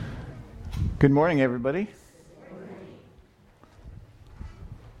Good morning, everybody.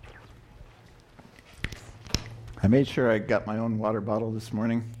 I made sure I got my own water bottle this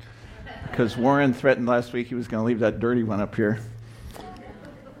morning because Warren threatened last week he was going to leave that dirty one up here.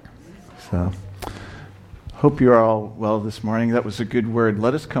 So, hope you're all well this morning. That was a good word.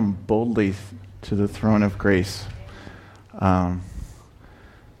 Let us come boldly to the throne of grace.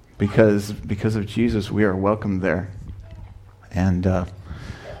 Because of Jesus, we are welcome there. And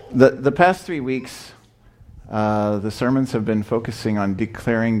the past 3 weeks, the sermons have been focusing on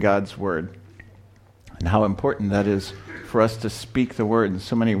declaring God's word and how important that is for us to speak the word in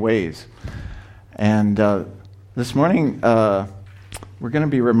so many ways. And this morning, we're going to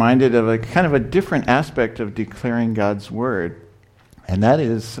be reminded of a kind of a different aspect of declaring God's word, and that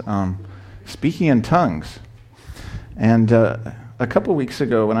is speaking in tongues. And a couple weeks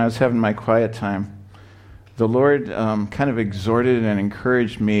ago, when I was having my quiet time, the Lord kind of exhorted and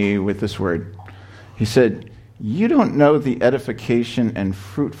encouraged me with this word. He said, "You don't know the edification and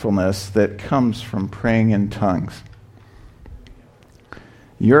fruitfulness that comes from praying in tongues.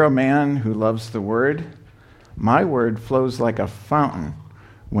 You're a man who loves the word. My word flows like a fountain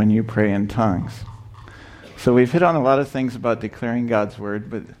when you pray in tongues." So we've hit on a lot of things about declaring God's word,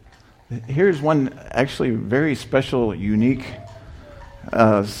 but here's one actually very special, unique,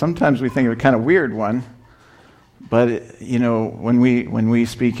 sometimes we think of a kind of weird one. But, you know, when we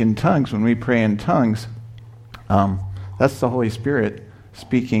speak in tongues, when we pray in tongues, that's the Holy Spirit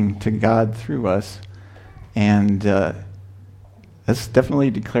speaking to God through us. And that's definitely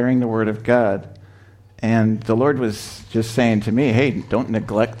declaring the Word of God. And the Lord was just saying to me, hey, don't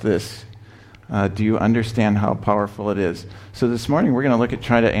neglect this. Do you understand how powerful it is? So this morning we're going to look at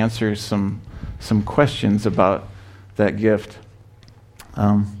trying to answer some questions about that gift.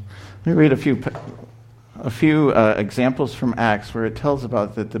 Let me read a few examples from Acts where it tells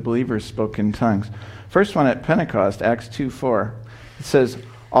about that the believers spoke in tongues. First one at Pentecost, Acts 2:4. It says,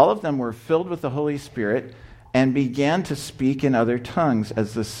 "All of them were filled with the Holy Spirit and began to speak in other tongues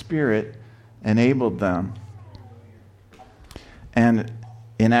as the Spirit enabled them." And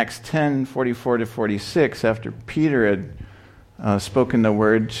in Acts 10:44-46, after Peter had spoken the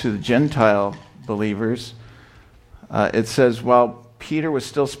word to the Gentile believers, it says, "While Peter was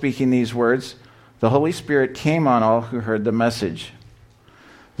still speaking these words, the Holy Spirit came on all who heard the message.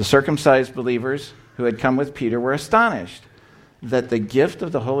 The circumcised believers who had come with Peter were astonished that the gift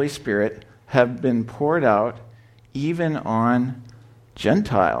of the Holy Spirit had been poured out even on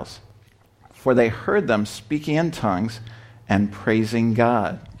Gentiles, for they heard them speaking in tongues and praising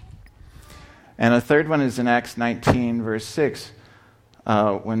God." And a third one is in Acts 19, verse 6,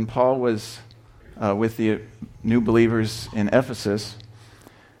 when Paul was with the new believers in Ephesus.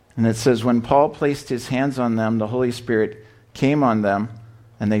 And it says, "When Paul placed his hands on them, the Holy Spirit came on them,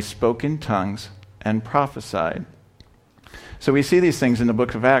 and they spoke in tongues and prophesied." So we see these things in the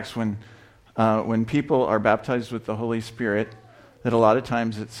book of Acts when people are baptized with the Holy Spirit, that a lot of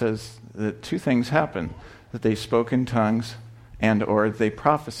times it says that two things happen, that they spoke in tongues and or they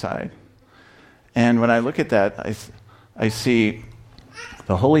prophesied. And when I look at that, I see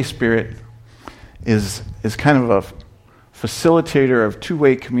the Holy Spirit is kind of a facilitator of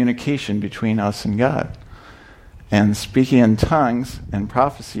two-way communication between us and God. And speaking in tongues and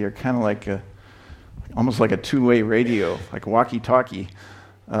prophecy are kind of like almost like a two-way radio, like a walkie-talkie,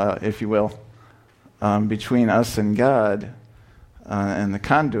 if you will, between us and God, and the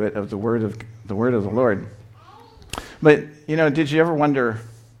conduit of the word of the Lord. But you know, did you ever wonder,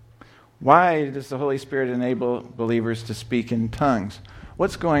 why does the Holy Spirit enable believers to speak in tongues?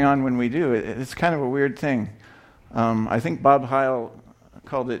 What's going on when we do it? It's kind of a weird thing. I think Bob Heil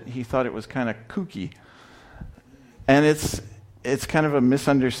called it, he thought it was kind of kooky. And it's kind of a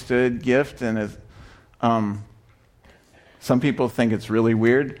misunderstood gift, and some people think it's really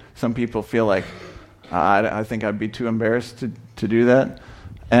weird. Some people feel like, I think I'd be too embarrassed to do that.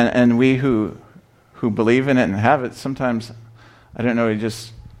 And we who believe in it and have it, sometimes, I don't know,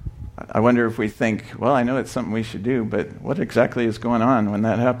 I wonder if we think, well, I know it's something we should do, but what exactly is going on when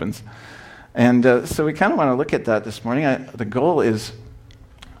that happens? And so we kind of want to look at that this morning. The goal is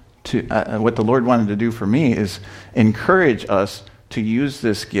to, what the Lord wanted to do for me is encourage us to use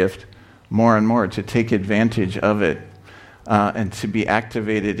this gift more and more, to take advantage of it, and to be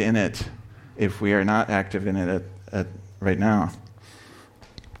activated in it if we are not active in it right now.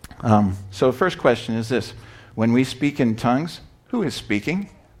 So the first question is this: when we speak in tongues, who is speaking?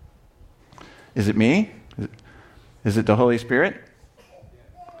 Is it me? Is it the Holy Spirit?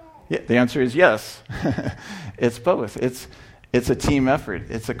 Yeah, the answer is yes. It's both. It's a team effort.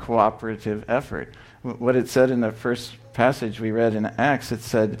 It's a cooperative effort. What it said in the first passage we read in Acts, it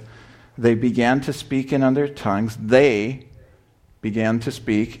said they began to speak in other tongues. They began to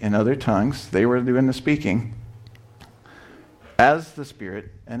speak in other tongues. They were doing the speaking as the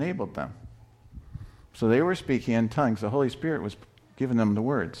Spirit enabled them. So they were speaking in tongues. The Holy Spirit was giving them the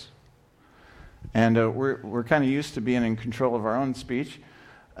words. And we're kind of used to being in control of our own speech.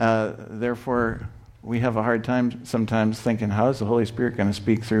 Therefore, we have a hard time sometimes thinking, how is the Holy Spirit going to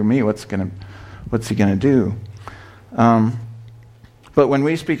speak through me? What's he going to do? But when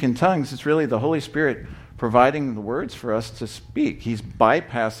we speak in tongues, it's really the Holy Spirit providing the words for us to speak. He's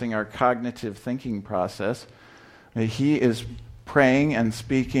bypassing our cognitive thinking process. He is praying and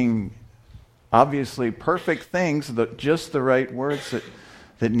speaking obviously perfect things, just the right words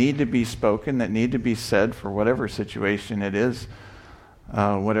that need to be spoken, that need to be said for whatever situation it is,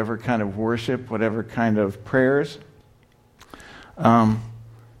 whatever kind of worship, whatever kind of prayers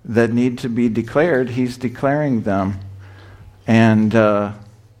that need to be declared. He's declaring them. And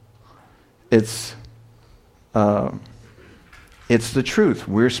it's the truth.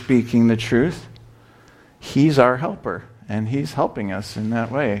 We're speaking the truth. He's our helper, and he's helping us in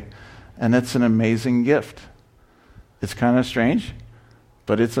that way. And it's an amazing gift. It's kind of strange,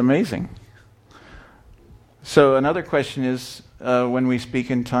 but it's amazing. So another question is, when we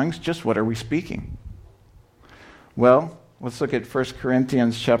speak in tongues, just what are we speaking? Well, let's look at 1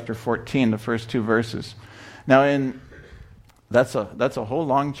 Corinthians chapter 14, the first 2 verses. Now, that's a whole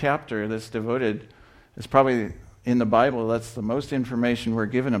long chapter that's devoted. It's probably in the Bible, that's the most information we're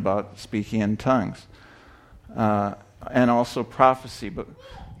given about speaking in tongues. And also prophecy. But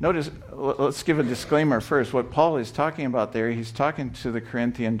notice, let's give a disclaimer first. What Paul is talking about there, he's talking to the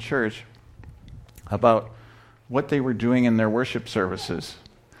Corinthian church about what they were doing in their worship services.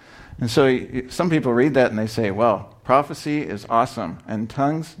 And so some people read that and they say, well, prophecy is awesome, and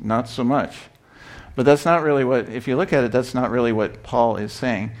tongues, not so much. But that's not really if you look at it, that's not really what Paul is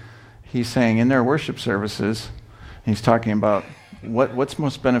saying. He's saying in their worship services, he's talking about what's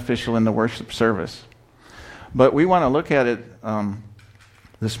most beneficial in the worship service. But we want to look at it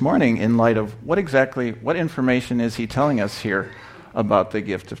this morning in light of what information is he telling us here about the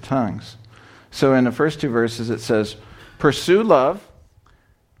gift of tongues. So in the first 2 verses it says, pursue love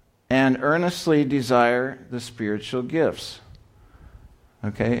and earnestly desire the spiritual gifts.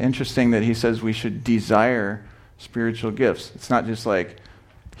 Okay, interesting that he says we should desire spiritual gifts. It's not just like,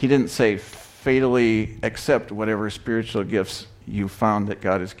 he didn't say fatally accept whatever spiritual gifts you found that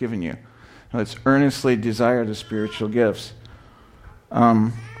God has given you. No, it's earnestly desire the spiritual gifts.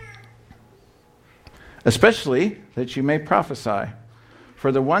 Especially that you may prophesy.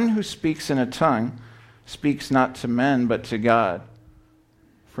 For the one who speaks in a tongue speaks not to men but to God.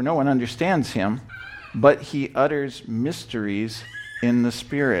 For no one understands him, but he utters mysteries in the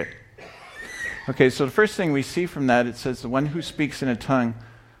Spirit. Okay, so the first thing we see from that, it says the one who speaks in a tongue,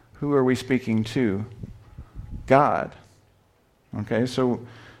 who are we speaking to? God. Okay, so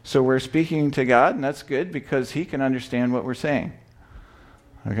we're speaking to God, and that's good because he can understand what we're saying.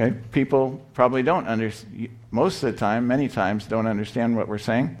 Okay, people probably don't understand, most of the time, many times, don't understand what we're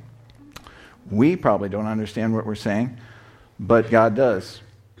saying. We probably don't understand what we're saying, but God does.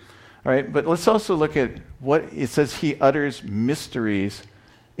 All right, but let's also look at what it says. He utters mysteries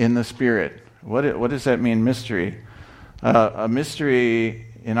in the Spirit. What does that mean, mystery? A mystery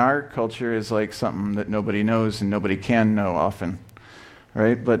in our culture is like something that nobody knows and nobody can know often.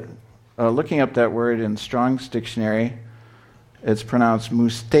 Right? But looking up that word in Strong's dictionary, it's pronounced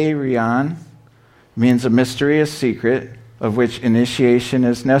mysterion, means a mystery, a secret, of which initiation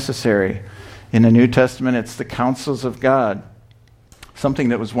is necessary. In the New Testament, it's the counsels of God. Something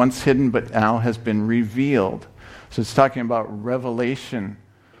that was once hidden but now has been revealed. So it's talking about revelation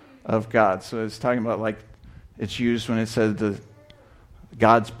of God. So it's talking about, like it's used when it says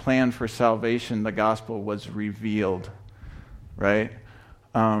God's plan for salvation, the gospel was revealed. Right?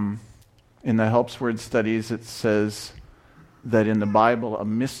 In the Helps Word studies, it says that in the Bible, a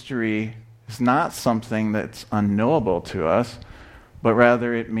mystery is not something that's unknowable to us, but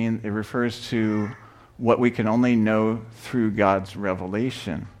rather it refers to what we can only know through God's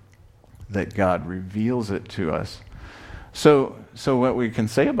revelation, that God reveals it to us. So what we can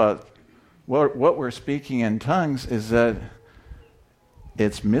say about what we're speaking in tongues is that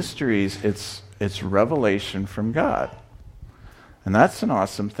it's mysteries, it's revelation from God. And that's an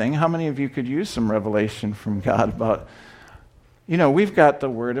awesome thing. How many of you could use some revelation from God about, we've got the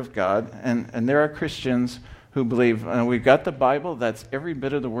Word of God, and there are Christians who believe we've got the Bible, that's every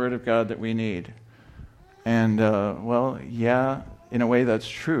bit of the Word of God that we need. And, yeah, in a way that's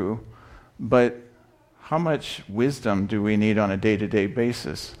true, but how much wisdom do we need on a day-to-day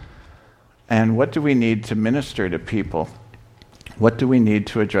basis? And what do we need to minister to people? What do we need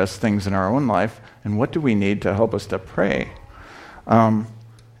to address things in our own life? And what do we need to help us to pray?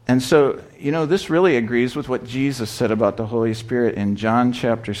 And so, this really agrees with what Jesus said about the Holy Spirit in John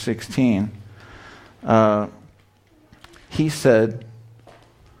chapter 16. He said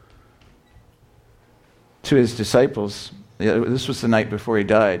to his disciples, this was the night before he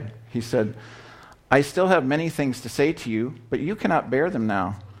died, he said, "I still have many things to say to you, but you cannot bear them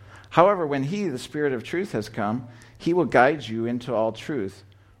now. However, when he, the Spirit of truth, has come, he will guide you into all truth.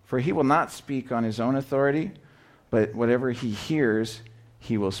 For he will not speak on his own authority, but whatever he hears,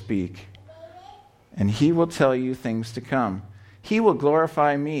 he will speak. And he will tell you things to come. He will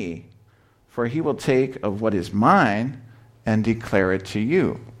glorify me, for he will take of what is mine and declare it to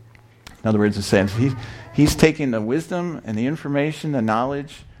you." In other words, he's taking the wisdom and the information, the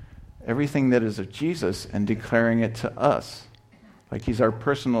knowledge, everything that is of Jesus, and declaring it to us. Like he's our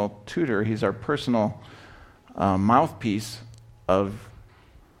personal tutor. He's our personal mouthpiece of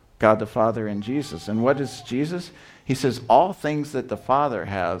God the Father and Jesus. And what is Jesus? He says, all things that the Father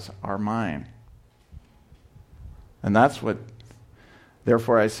has are mine. And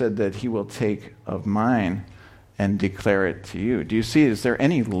therefore I said that he will take of mine and declare it to you. Do you see, is there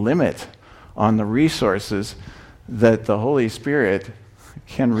any limit on the resources that the Holy Spirit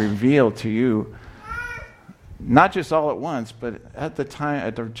can reveal to you? Not just all at once, but at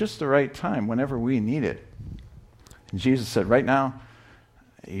just the right time, whenever we need it. And Jesus said, right now,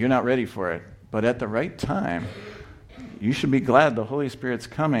 you're not ready for it. But at the right time, you should be glad the Holy Spirit's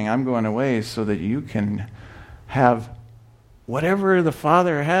coming. I'm going away so that you can have whatever the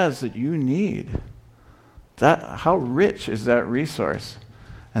Father has that you need. How rich is that resource?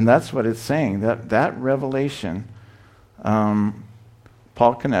 And that's what it's saying. That revelation,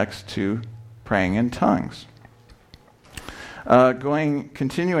 Paul connects to praying in tongues.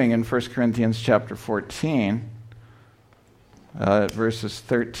 Continuing in 1 Corinthians chapter 14, verses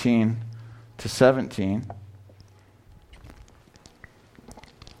 13 to 17.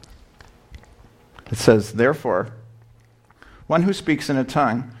 It says, "Therefore, one who speaks in a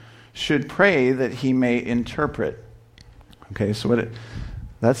tongue should pray that he may interpret." Okay, so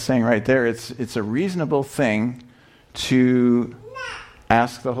that's saying right there, it's a reasonable thing to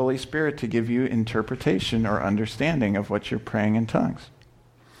ask the Holy Spirit to give you interpretation or understanding of what you're praying in tongues.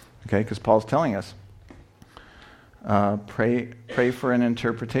 Okay, because Paul's telling us, pray for an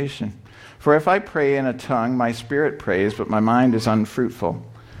interpretation. "For if I pray in a tongue, my spirit prays, but my mind is unfruitful.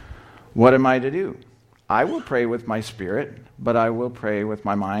 What am I to do? I will pray with my spirit, but I will pray with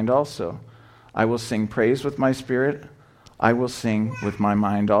my mind also. I will sing praise with my spirit. I will sing with my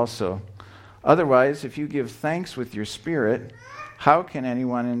mind also. Otherwise, if you give thanks with your spirit, how can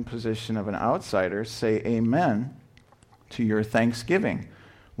anyone in position of an outsider say amen to your thanksgiving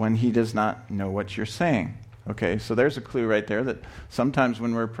when he does not know what you're saying?" Okay, so there's a clue right there that sometimes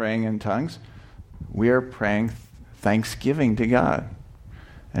when we're praying in tongues, we are praying thanksgiving to God.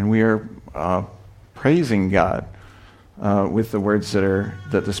 And we are praising God with the words that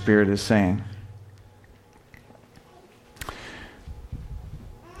the Spirit is saying.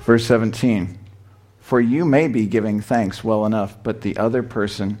 Verse 17, "For you may be giving thanks well enough, but the other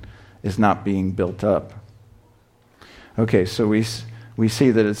person is not being built up." Okay, so we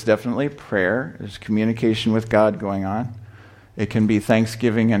see that it's definitely prayer. There's communication with God going on. It can be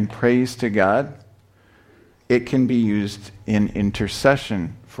thanksgiving and praise to God. It can be used in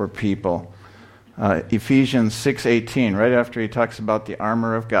intercession for people. Ephesians 6:18, right after he talks about the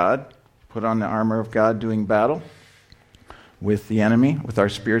armor of God, put on the armor of God doing battle with the enemy, with our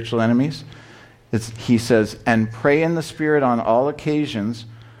spiritual enemies. He says, "And pray in the Spirit on all occasions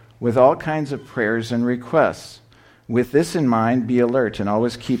with all kinds of prayers and requests. With this in mind, be alert and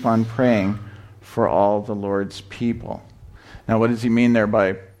always keep on praying for all the Lord's people." Now, what does he mean there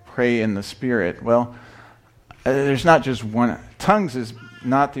by pray in the Spirit? Well, there's not just one. Tongues is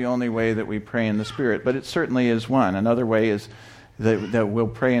not the only way that we pray in the Spirit, but it certainly is one. Another way is that we'll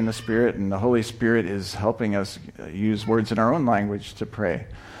pray in the Spirit, and the Holy Spirit is helping us use words in our own language to pray.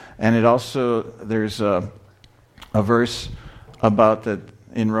 And it also, there's a verse about that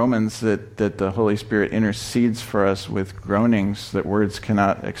in Romans that the Holy Spirit intercedes for us with groanings that words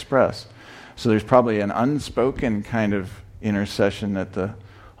cannot express. So there's probably an unspoken kind of intercession that the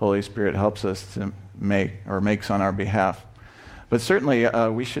Holy Spirit helps us to make or makes on our behalf. But certainly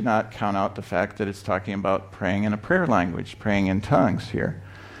we should not count out the fact that it's talking about praying in a prayer language, praying in tongues here.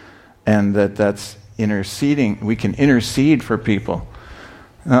 And that's interceding. We can intercede for people.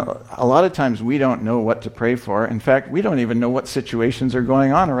 Now, a lot of times we don't know what to pray for. In fact, we don't even know what situations are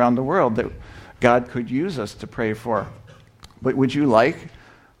going on around the world that God could use us to pray for. But would you like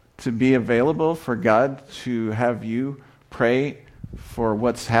to be available for God to have you pray for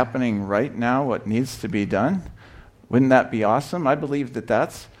what's happening right now, what needs to be done? Wouldn't that be awesome? I believe that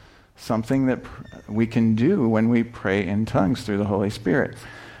that's something that we can do when we pray in tongues through the Holy Spirit.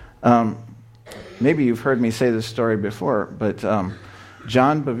 Maybe you've heard me say this story before, but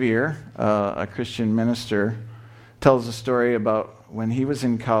John Bevere, a Christian minister, tells a story about when he was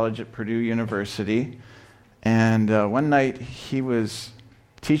in college at Purdue University, and one night he was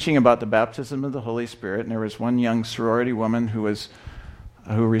teaching about the baptism of the Holy Spirit, and there was one young sorority woman who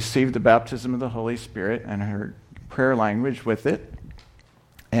received the baptism of the Holy Spirit and her prayer language with it,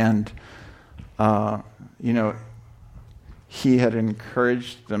 and he had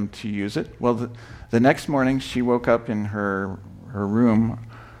encouraged them to use it. Well, the next morning she woke up in her room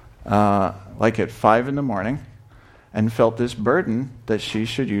like at 5 a.m. and felt this burden that she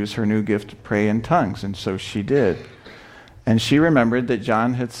should use her new gift to pray in tongues, and so she did. And she remembered that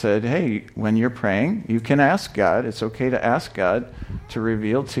John had said, hey, when you're praying, you can ask God. It's okay to ask God to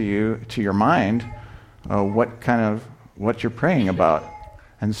reveal to you, to your mind, what you're praying about.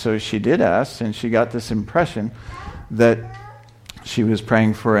 And so she did ask, and she got this impression that she was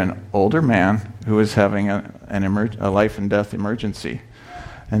praying for an older man who was having a life and death emergency.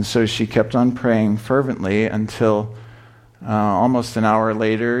 And so she kept on praying fervently until almost an hour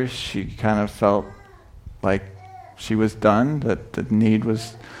later, she kind of felt like she was done, that the need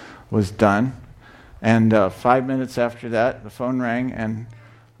was done. And 5 minutes after that, the phone rang, and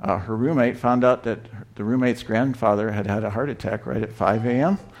her roommate found out that the roommate's grandfather had had a heart attack right at 5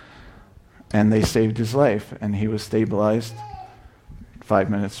 a.m., and they saved his life, and he was stabilized 5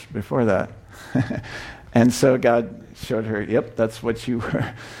 minutes before that. And so God showed her, yep, that's what you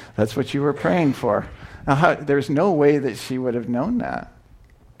were praying for. Now, there's no way that she would have known that.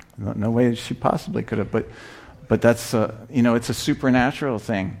 No way that she possibly could have, but that's, it's a supernatural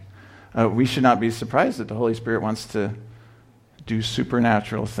thing. We should not be surprised that the Holy Spirit wants to do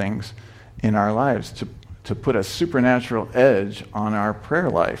supernatural things in our lives, to put a supernatural edge on our prayer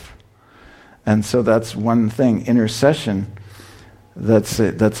life. And so that's one thing, intercession, that's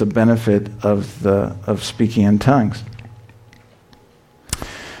a benefit of speaking in tongues.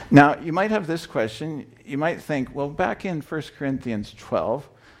 Now, you might have this question. You might think, well, back in 1 Corinthians 12,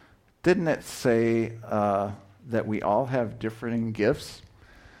 didn't it say that we all have differing gifts?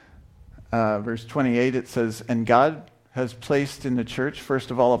 Verse 28, it says, and God has placed in the church, first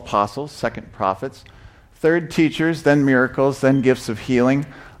of all, apostles, second, prophets, third, teachers, then miracles, then gifts of healing,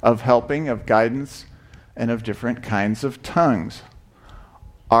 of helping, of guidance, and of different kinds of tongues.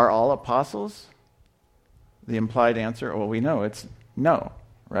 Are all apostles? The implied answer, well, we know it's no,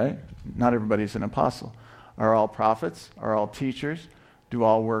 right? Not everybody's an apostle. Are all prophets? Are all teachers? Do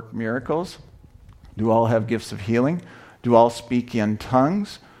all work miracles? Do all have gifts of healing? Do all speak in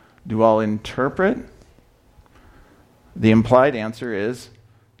tongues? Do all interpret? The implied answer is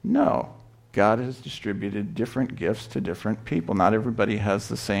no. God has distributed different gifts to different people. Not everybody has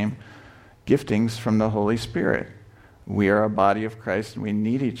the same giftings from the Holy Spirit. We are a body of Christ, and we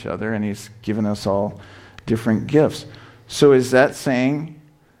need each other, and He's given us all different gifts. So is that saying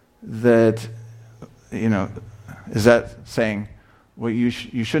that, well, you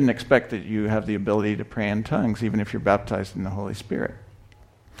shouldn't expect that you have the ability to pray in tongues, even if you're baptized in the Holy Spirit?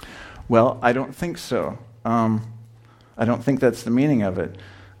 Well, I don't think so. I don't think that's the meaning of it.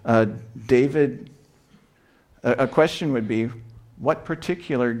 David, a question would be, what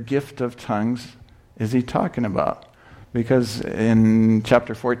particular gift of tongues is he talking about? Because in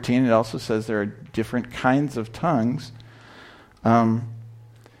chapter 14, it also says there are different kinds of tongues. A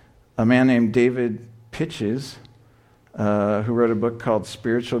man named David Pitches, who wrote a book called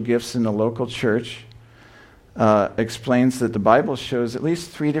Spiritual Gifts in the Local Church, explains that the Bible shows at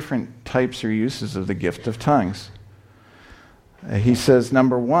least 3 different types or uses of the gift of tongues. He says,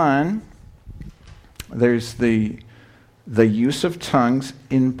 number 1, there's the use of tongues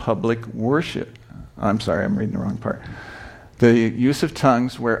in public worship. I'm sorry, I'm reading the wrong part. The use of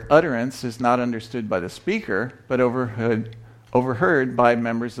tongues where utterance is not understood by the speaker, but overheard by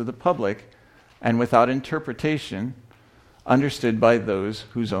members of the public, and without interpretation, understood by those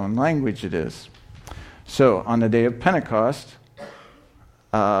whose own language it is. So, on the day of Pentecost,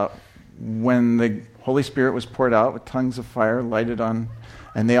 when the Holy Spirit was poured out with tongues of fire lighted on,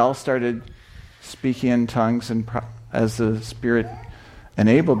 and they all started speaking in tongues and as the Spirit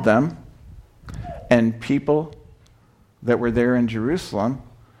enabled them, and people that were there in Jerusalem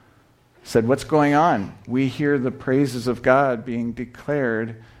said, what's going on? We hear the praises of God being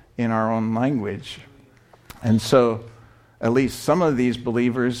declared in our own language. And so at least some of these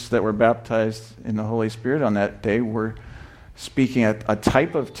believers that were baptized in the Holy Spirit on that day were speaking a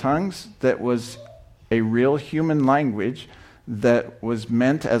type of tongues that was a real human language that was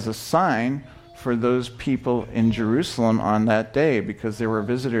meant as a sign for those people in Jerusalem on that day, because there were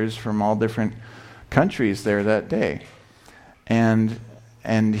visitors from all different countries there that day. And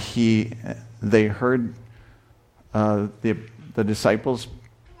they heard the disciples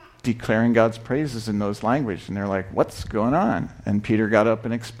declaring God's praises in those languages, and they're like, what's going on? And Peter got up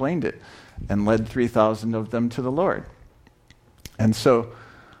and explained it and led 3,000 of them to the Lord. And so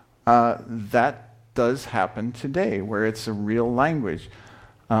that does happen today, where it's a real language.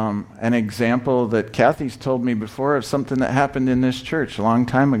 An example that Kathy's told me before of something that happened in this church a long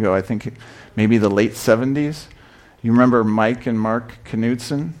time ago, I think maybe the late 70s. You remember Mike and Mark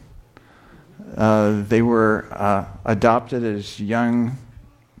Knudsen? They were adopted as young,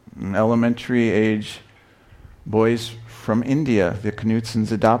 elementary age boys from India. The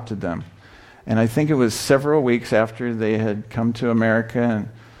Knudsens adopted them. And I think it was several weeks after they had come to America and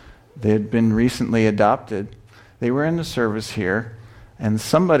they had been recently adopted. They were in the service here, and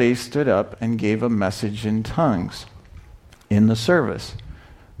somebody stood up and gave a message in tongues in the service.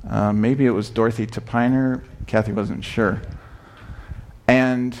 Maybe it was Dorothy Tapiner. Kathy wasn't sure.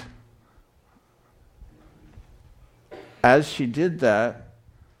 And as she did that,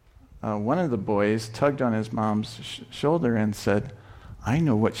 one of the boys tugged on his mom's shoulder and said, I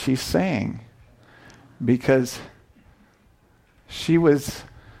know what she's saying. Because she was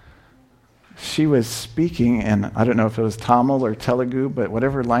speaking, and I don't know if it was Tamil or Telugu, but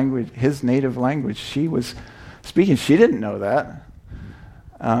whatever language, his native language, she was speaking. She didn't know that.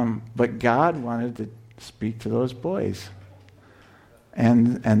 But God wanted to speak to those boys.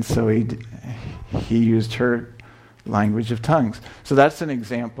 And so he used her language of tongues. So that's an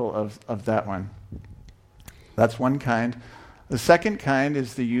example of that one. That's one kind. The second kind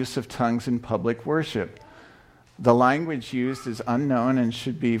is the use of tongues in public worship. The language used is unknown and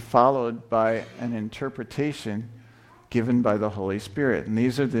should be followed by an interpretation given by the Holy Spirit. And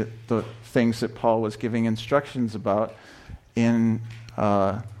these are the things that Paul was giving instructions about in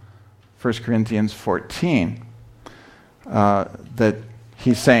 1 Corinthians 14. That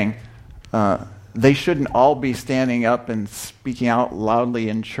he's saying they shouldn't all be standing up and speaking out loudly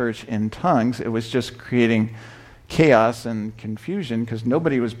in church in tongues. It was just creating chaos and confusion because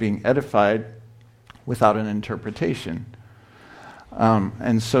nobody was being edified without an interpretation.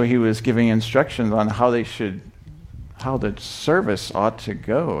 And so he was giving instructions on how the service ought to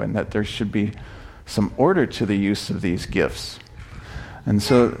go, and that there should be some order to the use of these gifts. And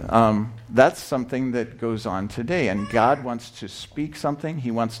so that's something that goes on today. And God wants to speak something.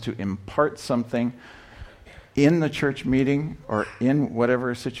 He wants to impart something in the church meeting or in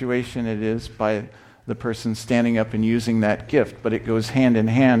whatever situation it is by the person standing up and using that gift. But it goes hand in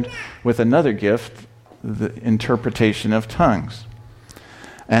hand with another gift, the interpretation of tongues.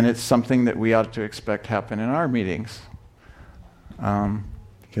 And it's something that we ought to expect happen in our meetings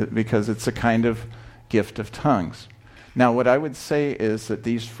because it's a kind of gift of tongues. Now, what I would say is that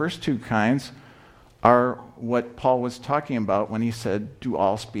these first two kinds are what Paul was talking about when he said, do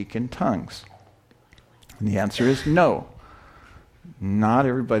all speak in tongues? And the answer is no. Not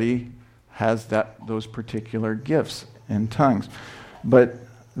everybody has those particular gifts in tongues. But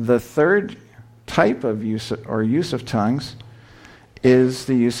the third type of use of tongues is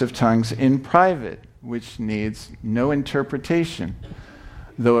the use of tongues in private, which needs no interpretation,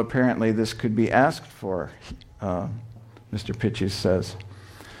 though apparently this could be asked for, Mr. Pitches says.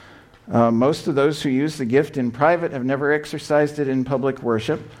 Most of those who use the gift in private have never exercised it in public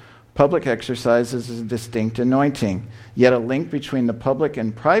worship. Public exercise is a distinct anointing, yet a link between the public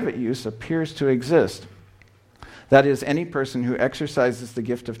and private use appears to exist. That is, any person who exercises the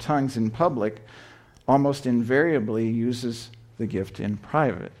gift of tongues in public almost invariably uses the gift in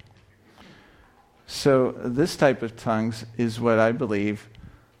private. So this type of tongues is what I believe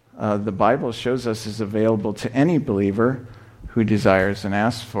the Bible shows us is available to any believer who desires and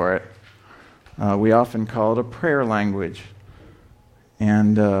asks for it. We often call it a prayer language.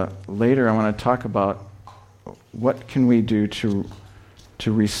 And later I want to talk about what can we do to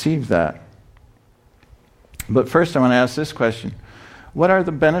receive that. But first I want to ask this question. What are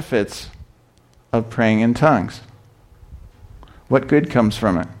the benefits of praying in tongues? What good comes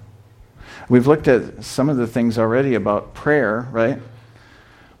from it? We've looked at some of the things already about prayer, right?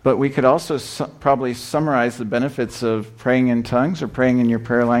 But we could also probably summarize the benefits of praying in tongues or praying in your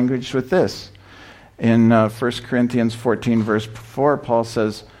prayer language with this. In 1 Corinthians 14, verse 4, Paul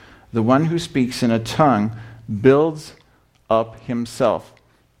says, the one who speaks in a tongue builds up himself,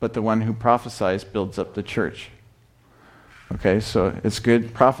 but the one who prophesies builds up the church. Okay, so it's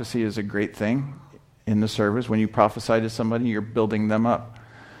good. Prophecy is a great thing in the service. When you prophesy to somebody, you're building them up.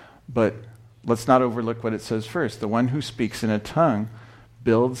 But let's not overlook what it says first. The one who speaks in a tongue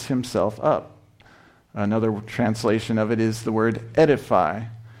builds himself up. Another translation of it is the word edify.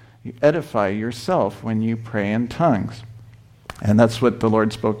 You edify yourself when you pray in tongues. And that's what the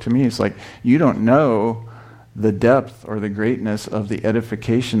Lord spoke to me. It's like, you don't know the depth or the greatness of the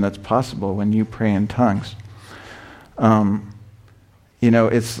edification that's possible when you pray in tongues.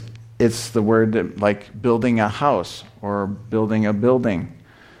 It's the word that, like building a house or building a building.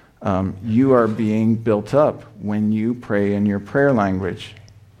 You are being built up when you pray in your prayer language.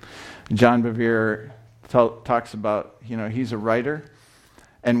 John Bevere talks about, he's a writer.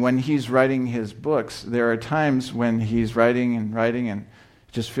 And when he's writing his books, there are times when he's writing and it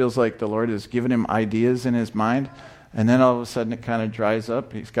just feels like the Lord has given him ideas in his mind. And then all of a sudden it kind of dries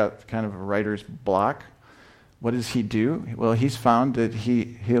up. He's got kind of a writer's block. What does he do? Well, he's found that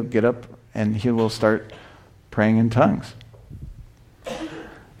he'll get up and he will start praying in tongues.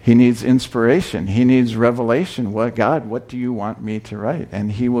 He needs inspiration. He needs revelation. God, what do you want me to write?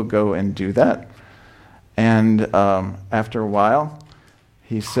 And he will go and do that. And after a while,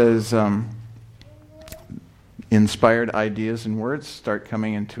 he says, inspired ideas and words start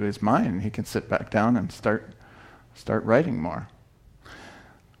coming into his mind. He can sit back down and start writing more.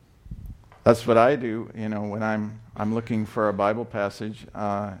 That's what I do. When I'm looking for a Bible passage,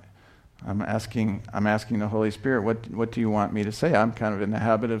 I'm asking the Holy Spirit, what do you want me to say? I'm kind of in the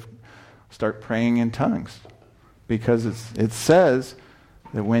habit of start praying in tongues, because it says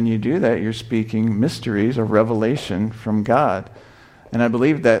that when you do that, you're speaking mysteries or revelation from God. And I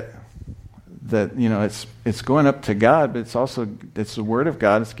believe that it's going up to God, but it's the Word of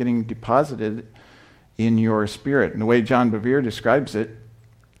God. It's getting deposited in your spirit. And the way John Bevere describes it,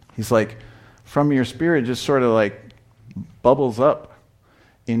 he's like, from your spirit, just sort of like bubbles up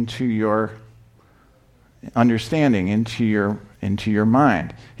into your understanding, into your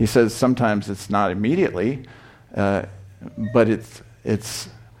mind. He says sometimes it's not immediately, but it's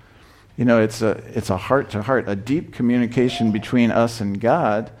a heart-to-heart, a deep communication between us and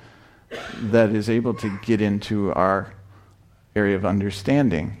God that is able to get into our area of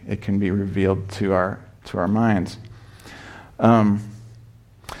understanding. It can be revealed to our minds.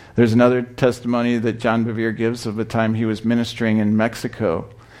 There's another testimony that John Bevere gives of a time he was ministering in Mexico,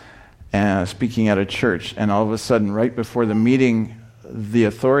 speaking at a church, and all of a sudden, right before the meeting, the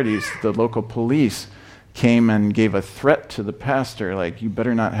authorities, the local police, came and gave a threat to the pastor, like, you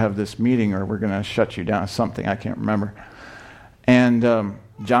better not have this meeting or we're going to shut you down, something, I can't remember. And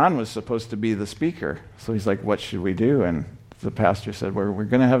John was supposed to be the speaker, so he's like, what should we do? And the pastor said, we're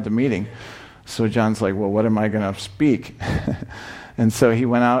going to have the meeting. So John's like, well, what am I going to speak? And so he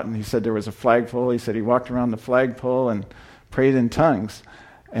went out and he said there was a flagpole. He said he walked around the flagpole and prayed in tongues.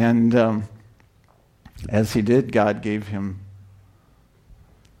 And as he did, God gave him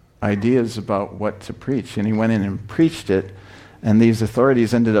ideas about what to preach. And he went in and preached it. And these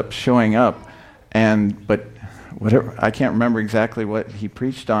authorities ended up showing up. But whatever, I can't remember exactly what he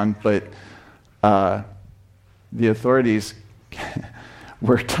preached on, but the authorities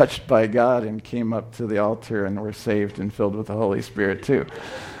were touched by God and came up to the altar and were saved and filled with the Holy Spirit too.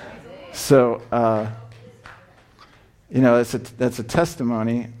 So, that's a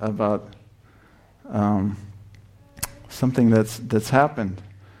testimony about something that's happened.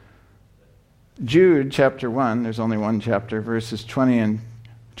 Jude chapter 1, there's only one chapter, verses 20 and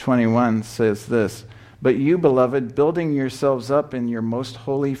 21 says this, but you, beloved, building yourselves up in your most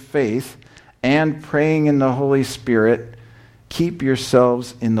holy faith and praying in the Holy Spirit, keep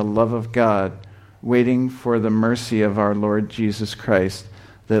yourselves in the love of God, waiting for the mercy of our Lord Jesus Christ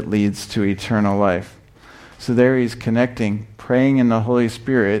that leads to eternal life. So there he's connecting praying in the Holy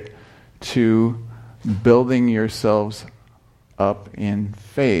Spirit to building yourselves up in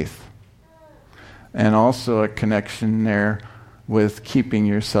faith. And also a connection there with keeping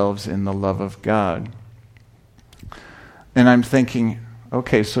yourselves in the love of God. And I'm thinking,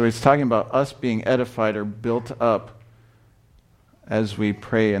 okay, so it's talking about us being edified or built up as we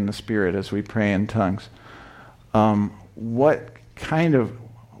pray in the Spirit, as we pray in tongues. What kind of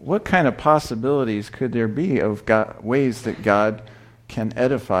possibilities could there be of ways that God can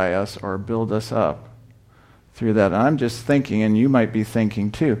edify us or build us up through that? And I'm just thinking, and you might be thinking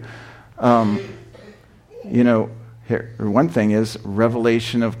too. One thing is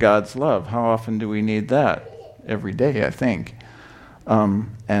revelation of God's love. How often do we need that? Every day, I think.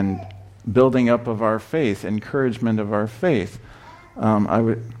 And building up of our faith, encouragement of our faith. I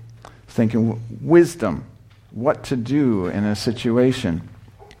would thinking wisdom, what to do in a situation,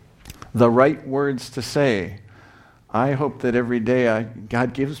 the right words to say. I hope that every day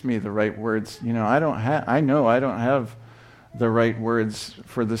God gives me the right words. I know I don't have the right words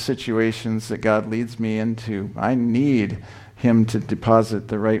for the situations that God leads me into. I need Him to deposit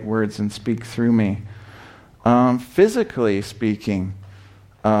the right words and speak through me. Physically speaking,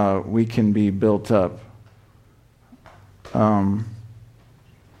 we can be built up.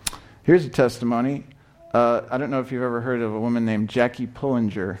 Here's a testimony. I don't know if you've ever heard of a woman named Jackie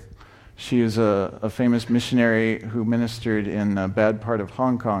Pullinger. She is a famous missionary who ministered in a bad part of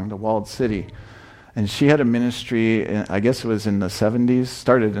Hong Kong, the walled city. And she had a ministry, I guess it was in the 70s,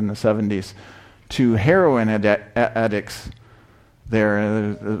 started in the 70s, to heroin addicts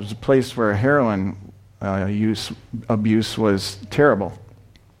there. It was a place where heroin abuse was terrible.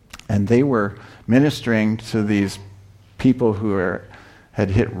 And they were ministering to these people who had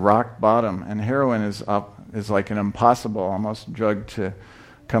hit rock bottom. And heroin is like an impossible, almost, drug to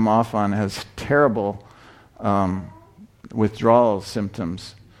come off on. It has terrible withdrawal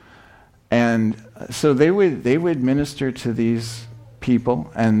symptoms. And so they would minister to these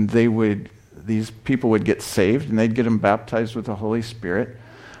people, and these people would get saved, and they'd get them baptized with the Holy Spirit,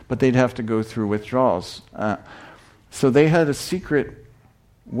 but they'd have to go through withdrawals. So they had a secret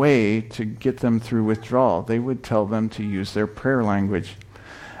way to get them through withdrawal. They would tell them to use their prayer language.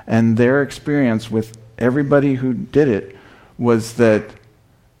 And their experience with everybody who did it was that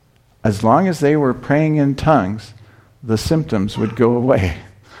as long as they were praying in tongues, the symptoms would go away.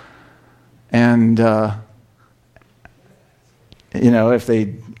 And, if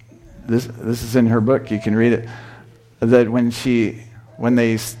this is in her book, you can read it, that when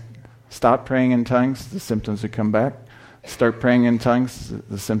they stopped praying in tongues, the symptoms would come back. Start praying in tongues,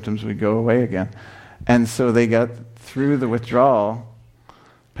 the symptoms would go away again. And so they got through the withdrawal,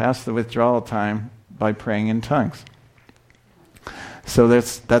 past the withdrawal time, by praying in tongues. So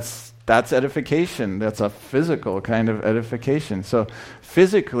that's edification. That's a physical kind of edification. So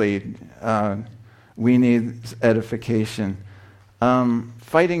physically, we need edification.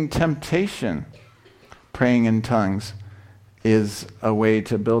 Fighting temptation, praying in tongues, is a way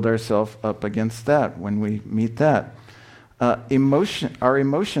to build ourselves up against that when we meet that. Our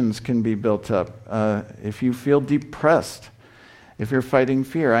emotions can be built up. If you feel depressed, if you're fighting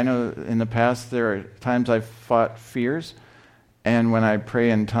fear. I know in the past there are times I've fought fears, and when I pray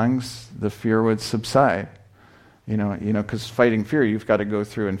in tongues, the fear would subside. Because fighting fear, you've got to go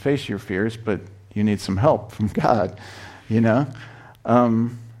through and face your fears, but you need some help from God.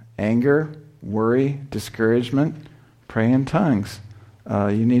 Anger, worry, discouragement, pray in tongues.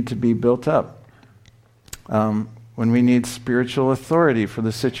 You need to be built up. When we need spiritual authority for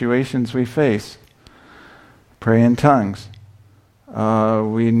the situations we face, pray in tongues.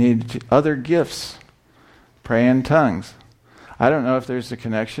 We need other gifts, pray in tongues. I don't know if there's a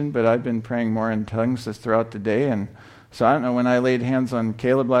connection, but I've been praying more in tongues throughout the day, and so I don't know, when I laid hands on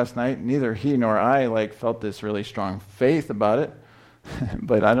Caleb last night, neither he nor I felt this really strong faith about it.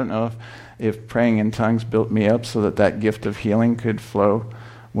 But I don't know if praying in tongues built me up so that gift of healing could flow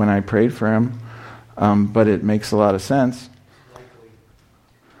when I prayed for him. But it makes a lot of sense.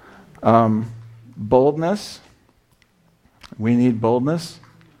 Boldness. We need boldness.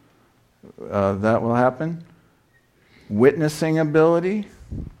 That will happen. Witnessing ability.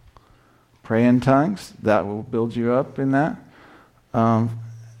 Pray in tongues. That will build you up in that.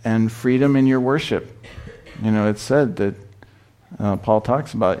 And freedom in your worship. It's said that Paul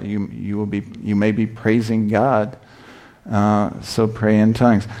talks about you may be praising God. So pray in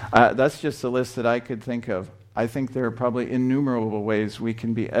tongues. That's just a list that I could think of. I think there are probably innumerable ways we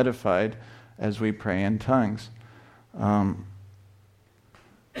can be edified as we pray in tongues.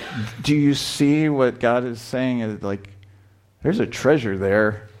 Do you see what God is saying? There's a treasure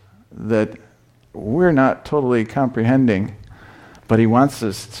there that we're not totally comprehending, but He wants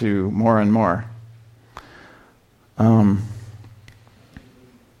us to more and more.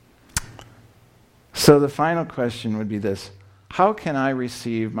 So the final question would be this: how can I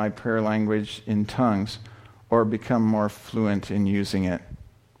receive my prayer language in tongues or become more fluent in using it?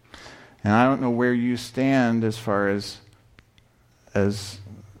 And I don't know where you stand as far as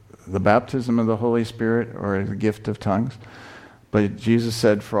the baptism of the Holy Spirit or the gift of tongues, but Jesus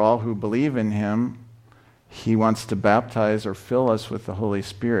said for all who believe in Him, He wants to baptize or fill us with the Holy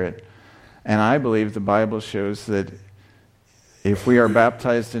Spirit. And I believe the Bible shows that if we are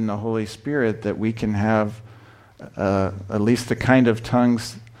baptized in the Holy Spirit, that we can have at least the kind of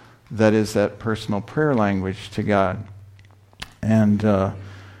tongues that is that personal prayer language to God. And I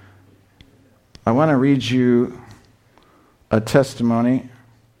want to read you a testimony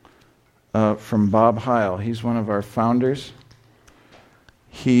from Bob Heil. He's one of our founders.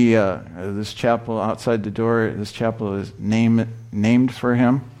 This chapel outside the door, this chapel is named for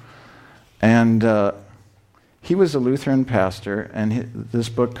him. And he was a Lutheran pastor, and this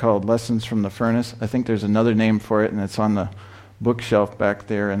book called Lessons from the Furnace, I think there's another name for it, and it's on the bookshelf back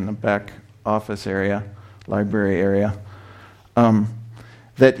there in the back office area, library area,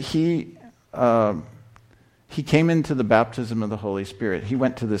 that he came into the baptism of the Holy Spirit. He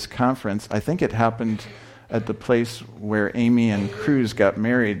went to this conference. I think it happened at the place where Amy and Cruz got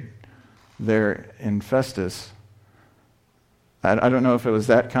married there in Festus. I don't know if it was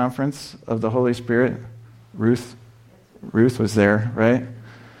that conference of the Holy Spirit. Ruth was there, right?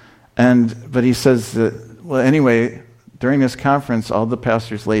 But he says that, well, anyway, during this conference, all the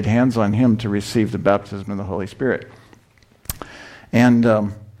pastors laid hands on him to receive the baptism of the Holy Spirit.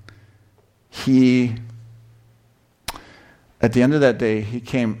 And he, at the end of that day,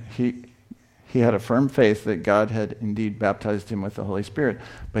 he had a firm faith that God had indeed baptized him with the Holy Spirit,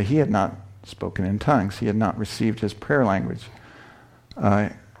 but he had not spoken in tongues. He had not received his prayer language.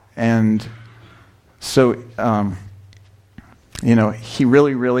 And so, he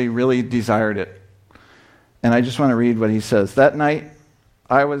really, really, really desired it. And I just want to read what he says. That night,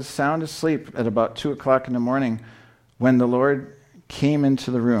 I was sound asleep at about 2 o'clock in the morning when the Lord came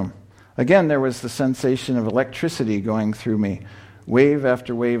into the room. Again, there was the sensation of electricity going through me, wave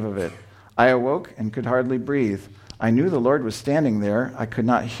after wave of it. I awoke and could hardly breathe. I knew the Lord was standing there. I could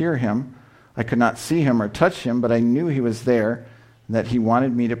not hear him. I could not see him or touch him, but I knew he was there and that he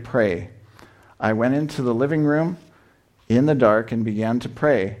wanted me to pray. I went into the living room in the dark and began to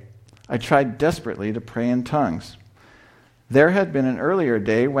pray. I tried desperately to pray in tongues. There had been an earlier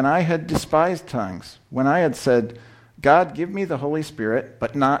day when I had despised tongues, when I had said, God, give me the Holy Spirit,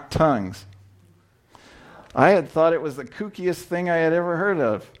 but not tongues. I had thought it was the kookiest thing I had ever heard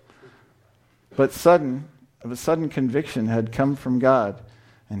of. But a sudden conviction had come from God,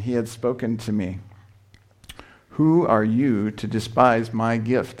 and he had spoken to me. Who are you to despise my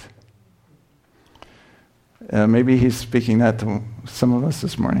gift? Maybe he's speaking that to some of us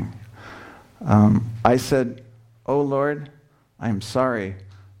this morning. I said, Oh Lord, I am sorry,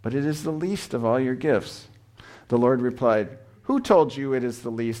 but it is the least of all your gifts. The Lord replied, Who told you it is the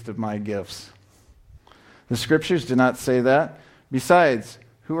least of my gifts? The scriptures do not say that. Besides,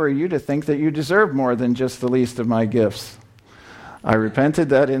 who are you to think that you deserve more than just the least of my gifts? I repented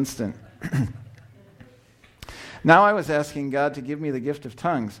that instant. Now I was asking God to give me the gift of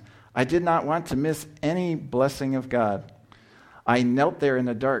tongues. I did not want to miss any blessing of God. I knelt there in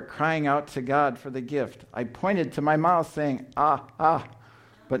the dark, crying out to God for the gift. I pointed to my mouth, saying,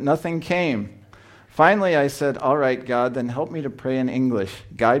 but nothing came. Finally, I said, All right, God, then help me to pray in English.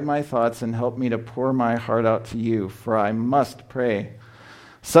 Guide my thoughts and help me to pour my heart out to you, for I must pray.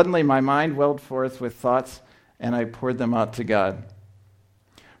 Suddenly, my mind welled forth with thoughts, and I poured them out to God.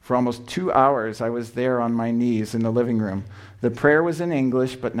 For almost 2 hours, I was there on my knees in the living room. The prayer was in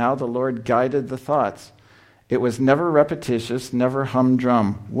English, but now the Lord guided the thoughts. It was never repetitious, never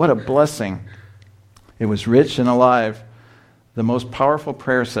humdrum. What a blessing. It was rich and alive, the most powerful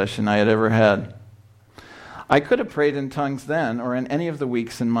prayer session I had ever had. I could have prayed in tongues then or in any of the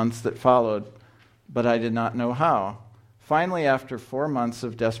weeks and months that followed, but I did not know how. Finally, after 4 months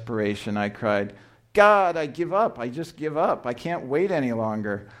of desperation, I cried, God, I give up. I just give up. I can't wait any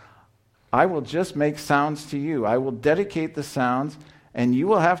longer. I will just make sounds to you. I will dedicate the sounds, and you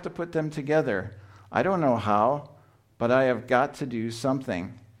will have to put them together. I don't know how, but I have got to do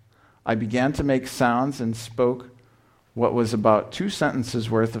something. I began to make sounds and spoke what was about 2 sentences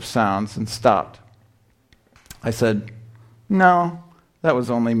worth of sounds and stopped. I said, No, that was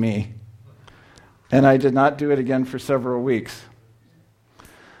only me. And I did not do it again for several weeks.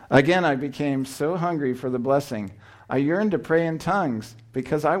 Again, I became so hungry for the blessing. I yearned to pray in tongues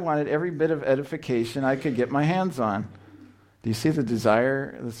because I wanted every bit of edification I could get my hands on. Do you see the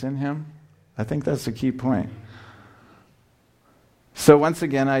desire that's in him? I think that's the key point. So once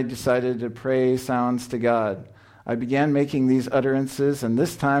again, I decided to pray sounds to God. I began making these utterances, and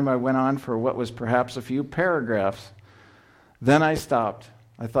this time I went on for what was perhaps a few paragraphs. Then I stopped.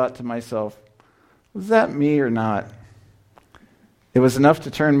 I thought to myself, was that me or not? It was enough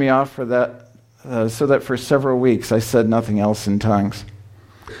to turn me off for that, so that for several weeks I said nothing else in tongues.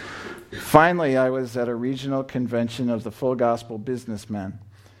 Finally, I was at a regional convention of the Full Gospel Businessmen.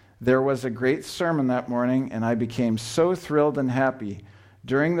 There was a great sermon that morning, and I became so thrilled and happy.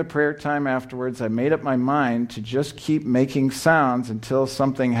 During the prayer time afterwards, I made up my mind to just keep making sounds until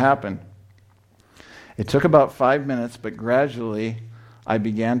something happened. It took about 5 minutes, but gradually I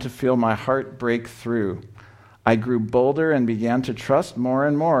began to feel my heart break through. I grew bolder and began to trust more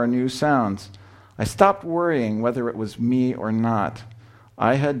and more new sounds. I stopped worrying whether it was me or not.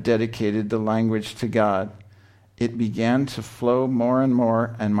 I had dedicated the language to God. it began to flow more and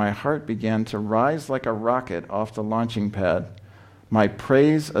more, and my heart began to rise like a rocket off the launching pad. My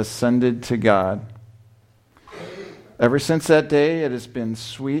praise ascended to God. Ever since that day, it has been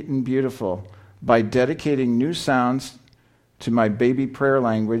sweet and beautiful. By dedicating new sounds to my baby prayer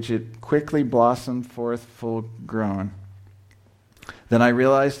language, it quickly blossomed forth full grown. Then I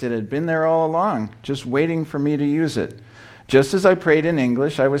realized it had been there all along, just waiting for me to use it. Just as I prayed in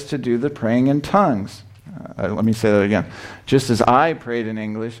English, I was to do the praying in tongues. Let me say that again. Just as I prayed in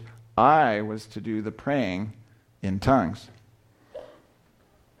English, I was to do the praying in tongues.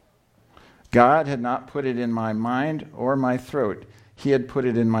 God had not put it in my mind or my throat. He had put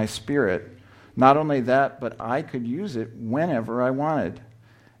it in my spirit. Not only that, but I could use it whenever I wanted.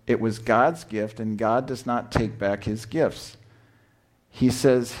 It was God's gift, and God does not take back his gifts. He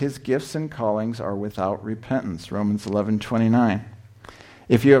says his gifts and callings are without repentance, Romans 11:29.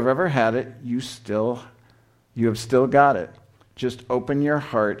 If you have ever had it, you have still got it. Just open your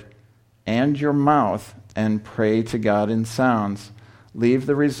heart and your mouth and pray to God in sounds. Leave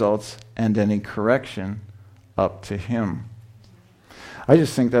the results and any correction up to him. I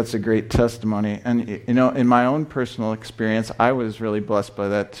just think that's a great testimony. And, in my own personal experience, I was really blessed by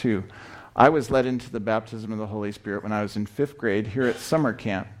that too. I was led into the baptism of the Holy Spirit when I was in 5th grade here at summer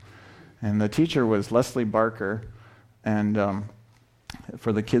camp. And the teacher was Leslie Barker. And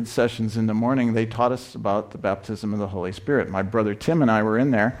for the kids' sessions in the morning, they taught us about the baptism of the Holy Spirit. My brother Tim and I were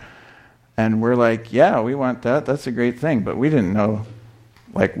in there. And we're like, yeah, we want that. That's a great thing. But we didn't know,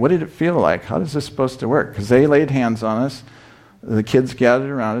 what did it feel like? How is this supposed to work? Because they laid hands on us. The kids gathered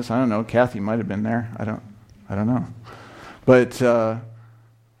around us. I don't know. Kathy might have been there. I don't know. But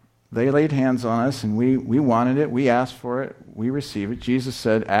they laid hands on us, and we wanted it. We asked for it. We receive it. Jesus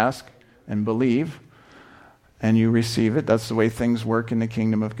said, ask and believe, and you receive it. That's the way things work in the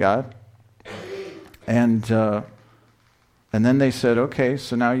kingdom of God. And then they said, okay,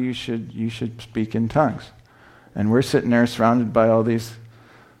 so now you should speak in tongues. And we're sitting there surrounded by all these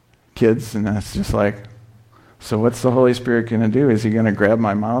kids, and it's just like, so what's the Holy Spirit going to do? Is he going to grab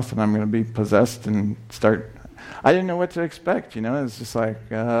my mouth and I'm going to be possessed and start? I didn't know what to expect, It's just like,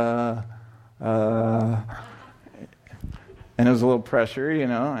 and it was a little pressure,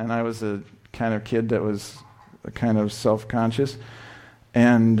 and I was a kind of kid that was kind of self-conscious.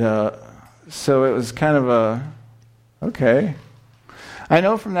 And so it was kind of okay. I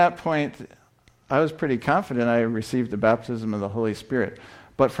know from that point, I was pretty confident I received the baptism of the Holy Spirit.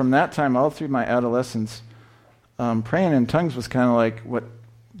 But from that time all through my adolescence, praying in tongues was kind of like what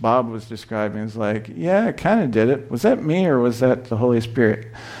Bob was describing. It's like, yeah, I kind of did it. Was that me or was that the Holy Spirit?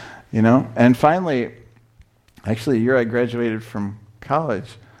 And finally, actually, the year I graduated from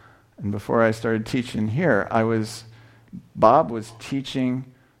college, and before I started teaching here, Bob was teaching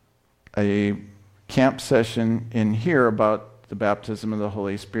a camp session in here about the baptism of the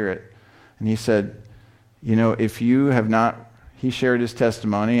Holy Spirit. And he said, if you have not, he shared his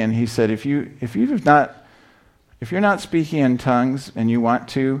testimony, and he said, if you're not speaking in tongues and you want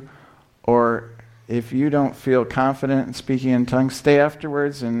to, or if you don't feel confident in speaking in tongues, stay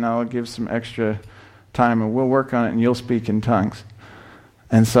afterwards and I'll give some extra time and we'll work on it and you'll speak in tongues.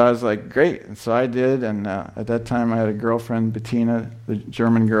 And so I was like, great. And so I did, and at that time I had a girlfriend, Bettina, the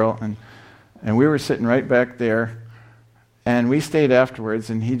German girl, and we were sitting right back there, and we stayed afterwards,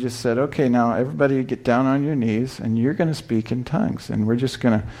 and he just said, okay, now everybody get down on your knees and you're going to speak in tongues, and we're just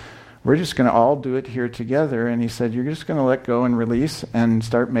going to all do it here together. And he said, you're just going to let go and release and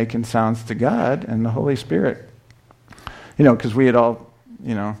start making sounds to God and the Holy Spirit. Because we had all,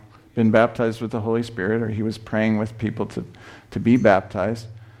 been baptized with the Holy Spirit, or he was praying with people to be baptized.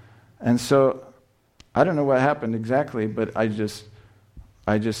 And so I don't know what happened exactly, but I just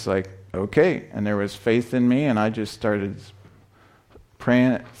like, okay. And there was faith in me, and I just started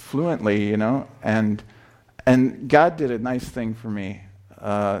praying fluently, and God did a nice thing for me.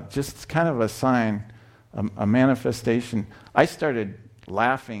 Just kind of a sign, a manifestation. I started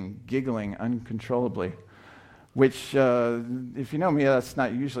laughing, giggling uncontrollably, which, if you know me, that's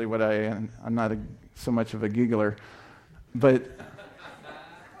not usually what I am. I'm not so much of a giggler. But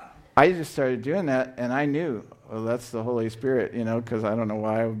I just started doing that, and I knew, well, that's the Holy Spirit, because I don't know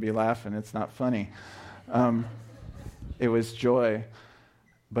why I would be laughing. It's not funny. It was joy.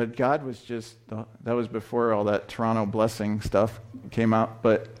 But God was that was before all that Toronto blessing stuff came out.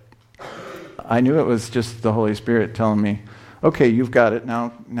 But I knew it was just the Holy Spirit telling me, okay, you've got it.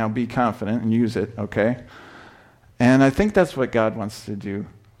 Now be confident and use it, okay? And I think that's what God wants to do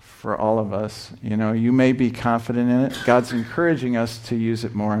for all of us. You may be confident in it. God's encouraging us to use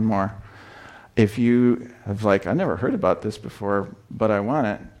it more and more. If you have I never heard about this before, but I want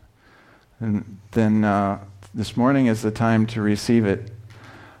it, then this morning is the time to receive it.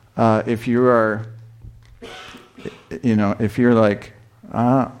 If you are, if you're like,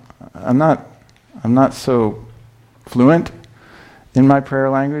 I'm not so fluent in my prayer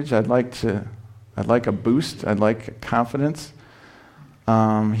language. I'd like a boost. I'd like confidence.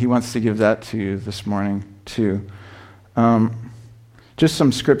 He wants to give that to you this morning too. Just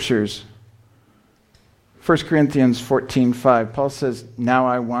some scriptures. 1 Corinthians 14:5, Paul says, "Now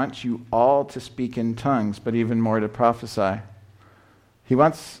I want you all to speak in tongues, but even more to prophesy." He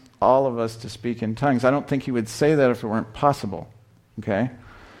wants all of us to speak in tongues. I don't think he would say that if it weren't possible. Okay?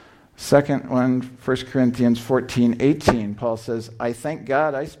 Second one, 1 Corinthians 14:18, Paul says, "I thank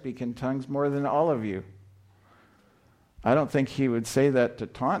God I speak in tongues more than all of you." I don't think he would say that to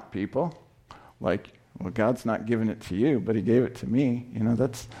taunt people, like, well, God's not giving it to you, but he gave it to me.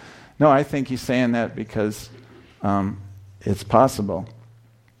 No, I think he's saying that because it's possible.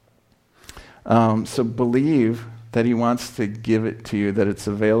 So believe that he wants to give it to you, that it's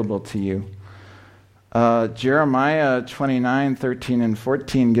available to you. Jeremiah 29:13 and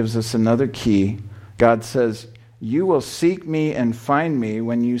 14 gives us another key. God says, "You will seek me and find me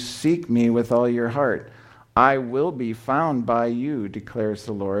when you seek me with all your heart. I will be found by you, declares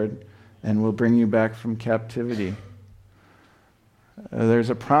the Lord, and will bring you back from captivity." There's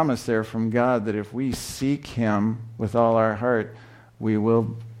a promise there from God that if we seek him with all our heart, we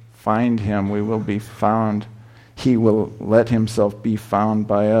will find him, we will be found. He will let himself be found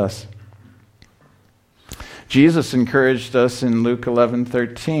by us. Jesus encouraged us in Luke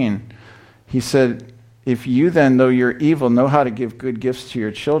 11:13. He said, "If you then, though you're evil, know how to give good gifts to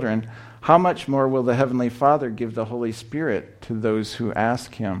your children, how much more will the Heavenly Father give the Holy Spirit to those who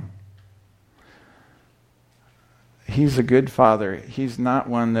ask him?" He's a good Father. He's not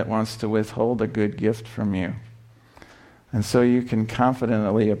one that wants to withhold a good gift from you. And so you can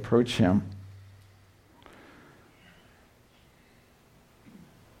confidently approach him.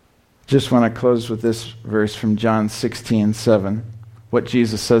 Just want to close with this verse from John 16:7, what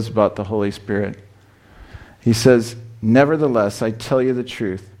Jesus says about the Holy Spirit. He says, "Nevertheless, I tell you the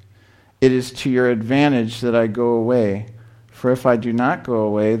truth. It is to your advantage that I go away. For if I do not go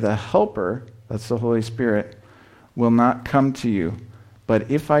away, the Helper," that's the Holy Spirit, "will not come to you.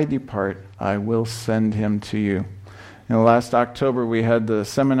 But if I depart, I will send him to you." Last October we had the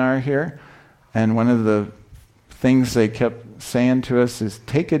seminar here, and one of the things they kept saying to us is,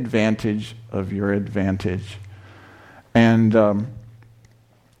 take advantage of your advantage. And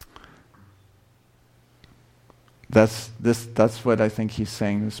that's what I think he's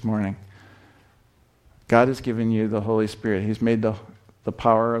saying this morning. God has given you the Holy Spirit. He's made the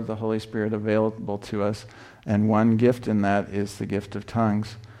power of the Holy Spirit available to us. And one gift in that is the gift of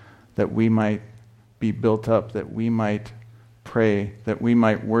tongues, that we might be built up, that we might pray, that we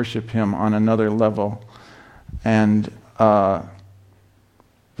might worship him on another level. And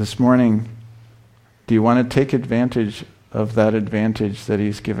this morning, do you want to take advantage of that advantage that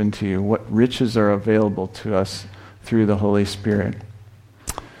he's given to you? What riches are available to us through the Holy Spirit?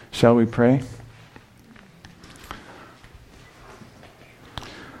 Shall we pray?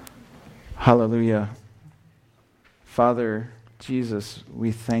 Hallelujah. Father Jesus,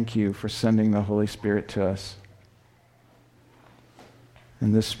 we thank you for sending the Holy Spirit to us.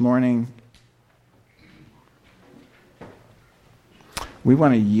 And this morning, we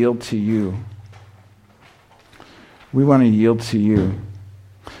want to yield to you. We want to yield to you.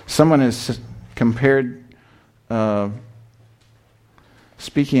 Someone has compared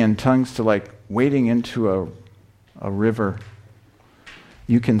speaking in tongues to like wading into a river.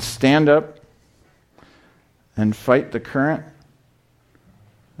 You can stand up and fight the current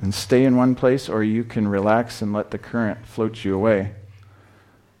and stay in one place, or you can relax and let the current float you away.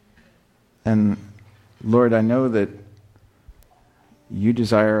 And Lord, I know that you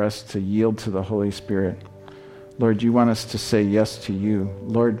desire us to yield to the Holy Spirit. Lord, you want us to say yes to you.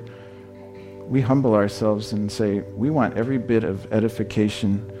 Lord, we humble ourselves and say, we want every bit of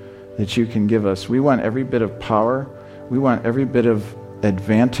edification that you can give us. We want every bit of power. We want every bit of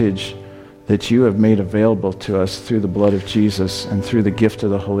advantage that you have made available to us through the blood of Jesus and through the gift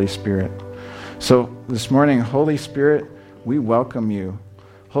of the Holy Spirit. So this morning, Holy Spirit, we welcome you.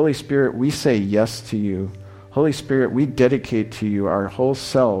 Holy Spirit, we say yes to you. Holy Spirit, we dedicate to you our whole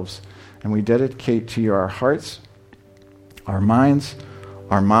selves, and we dedicate to you our hearts, our minds,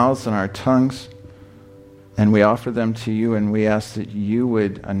 our mouths, and our tongues, and we offer them to you, and we ask that you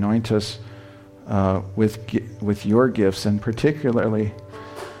would anoint us with your gifts, and particularly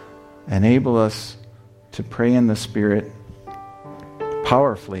enable us to pray in the Spirit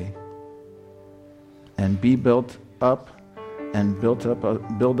powerfully and be built up and build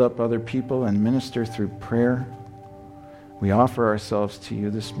up other people and minister through prayer. We offer ourselves to you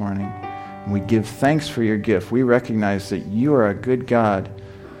this morning. We give thanks for your gift. We recognize that you are a good God,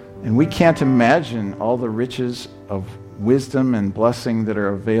 and we can't imagine all the riches of wisdom and blessing that are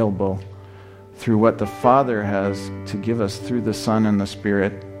available through what the Father has to give us through the Son and the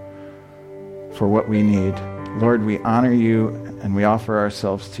Spirit for what we need. Lord, we honor you and we offer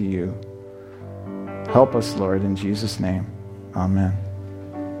ourselves to you. Help us, Lord, in Jesus' name. Amen.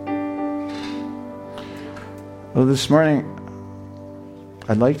 Well, this morning,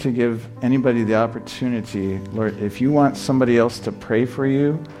 I'd like to give anybody the opportunity, Lord, if you want somebody else to pray for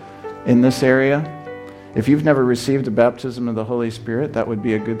you in this area, if you've never received a baptism of the Holy Spirit, that would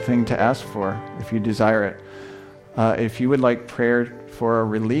be a good thing to ask for if you desire it. If you would like prayer for a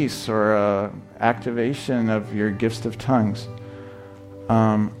release or a activation of your gifts of tongues,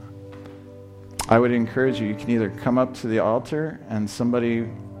 I would encourage you. You can either come up to the altar and somebody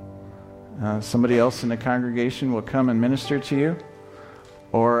else in the congregation will come and minister to you,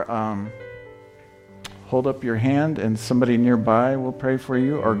 or hold up your hand and somebody nearby will pray for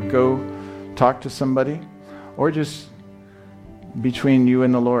you, or go talk to somebody, or just between you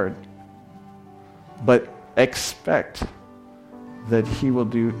and the Lord. But expect that He will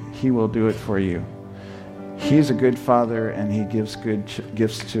do it for you. He's a good Father, and He gives good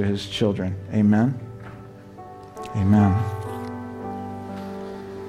gifts to His children. Amen. Amen.